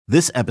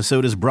This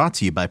episode is brought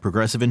to you by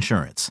Progressive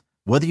Insurance.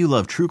 Whether you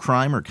love true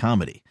crime or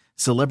comedy,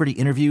 celebrity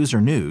interviews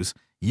or news,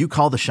 you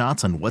call the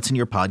shots on what's in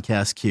your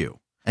podcast queue.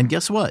 And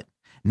guess what?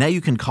 Now you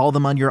can call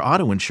them on your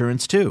auto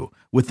insurance too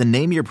with the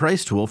Name Your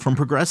Price tool from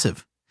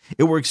Progressive.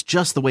 It works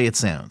just the way it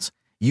sounds.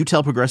 You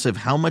tell Progressive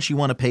how much you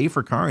want to pay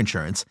for car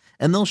insurance,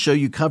 and they'll show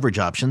you coverage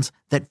options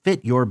that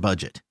fit your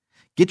budget.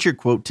 Get your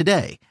quote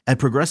today at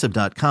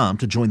Progressive.com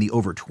to join the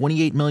over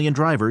 28 million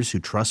drivers who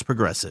trust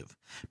Progressive.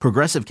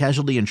 Progressive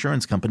Casualty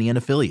Insurance Company and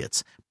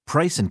Affiliates.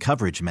 Price and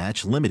coverage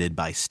match limited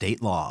by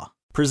state law.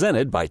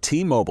 Presented by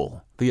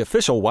T-Mobile, the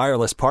official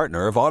wireless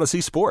partner of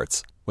Odyssey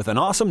Sports. With an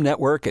awesome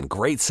network and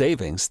great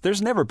savings,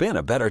 there's never been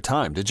a better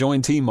time to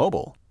join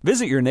T-Mobile.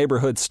 Visit your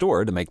neighborhood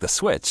store to make the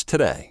switch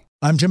today.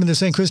 I'm Jim in the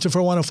St. Christopher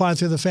 105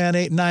 through the Fan.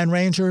 8-9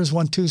 Rangers,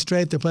 1-2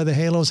 straight. They play the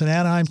Halos in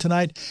Anaheim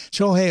tonight.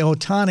 Shohei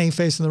Ohtani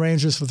facing the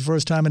Rangers for the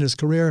first time in his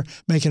career,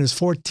 making his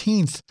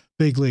 14th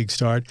big league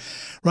start.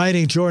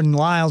 Righty Jordan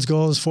Lyles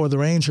goes for the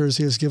Rangers.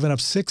 He has given up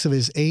 6 of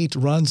his 8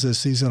 runs this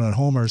season on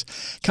homers.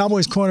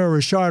 Cowboys corner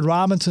Rashard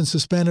Robinson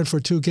suspended for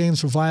 2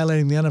 games for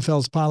violating the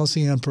NFL's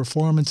policy on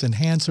performance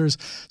enhancers.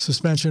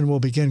 Suspension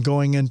will begin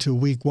going into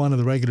week 1 of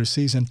the regular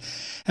season.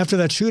 After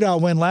that shootout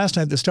win last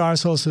night, the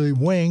Stars host the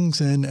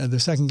Wings in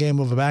the second game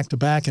of a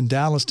back-to-back in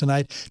Dallas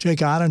tonight. Jake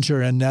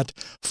Ottinger in net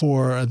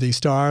for the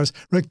Stars.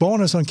 Rick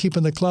Bowness on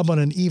keeping the club on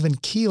an even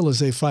keel as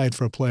they fight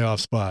for a playoff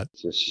spot.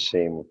 It's the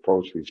same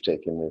approach we've taken.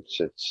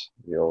 It's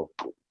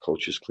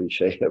coach's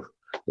cliche of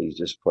you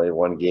just play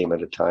one game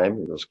at a time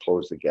and just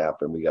close the gap,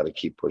 and we got to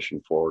keep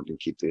pushing forward and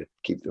keep the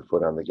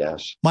foot on the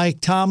gas.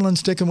 Mike Tomlin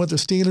sticking with the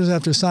Steelers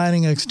after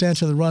signing an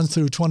extension that runs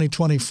through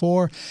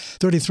 2024.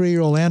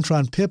 33-year-old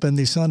Antron Pippen,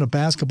 the son of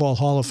Basketball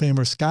Hall of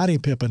Famer Scottie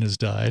Pippen, has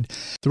died.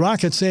 The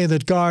Rockets say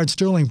that guard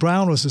Sterling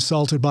Brown was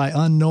assaulted by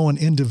unknown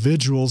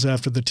individuals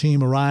after the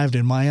team arrived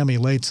in Miami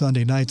late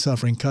Sunday night,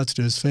 suffering cuts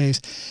to his face.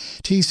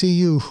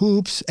 TCU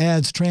Hoops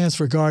adds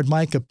transfer guard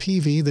Micah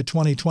Peavy, the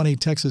 2020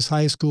 Texas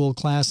High School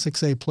Class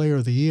 6A Player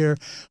of the Year,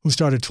 who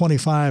started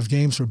 25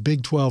 games for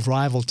Big 12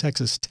 rival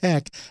Texas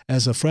Tech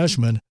as a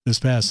freshman this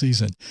past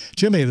season.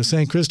 Jimmy, the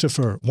St.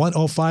 Christopher,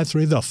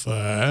 105.3 The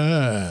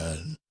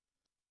Fan.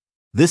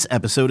 This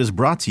episode is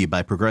brought to you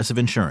by Progressive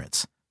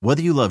Insurance.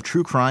 Whether you love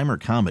true crime or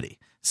comedy,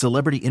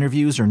 celebrity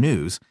interviews or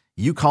news,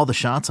 you call the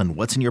shots on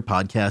what's in your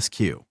podcast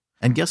queue.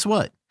 And guess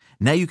what?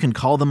 Now you can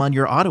call them on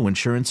your auto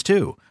insurance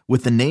too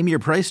with the Name Your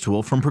Price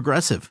tool from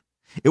Progressive.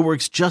 It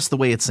works just the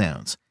way it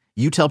sounds.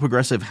 You tell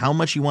Progressive how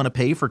much you want to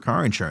pay for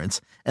car insurance,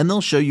 and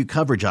they'll show you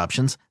coverage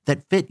options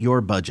that fit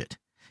your budget.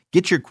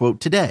 Get your quote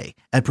today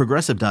at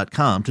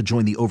Progressive.com to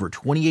join the over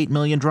 28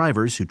 million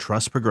drivers who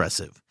trust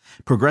Progressive.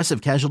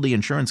 Progressive Casualty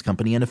Insurance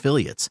Company and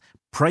Affiliates.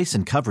 Price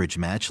and coverage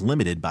match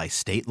limited by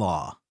state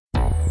law.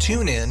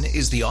 TuneIn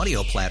is the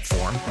audio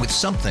platform with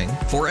something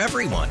for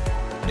everyone.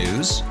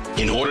 News.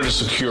 In order to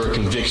secure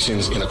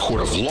convictions in a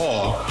court of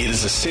law, it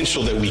is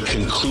essential that we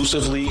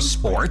conclusively.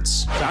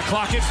 Sports. Got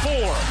clock at 4.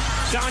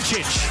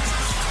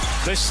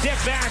 Doncic. The step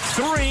back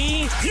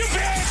 3. You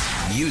bet.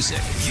 Music.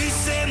 You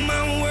set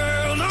my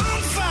world on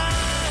fire.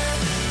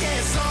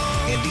 Yes,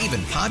 and even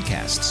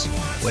podcasts.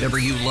 Whatever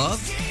you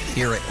love,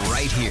 hear it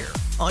right here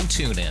on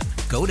TuneIn.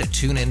 Go to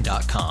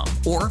TuneIn.com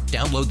or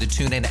download the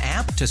TuneIn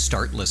app to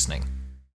start listening.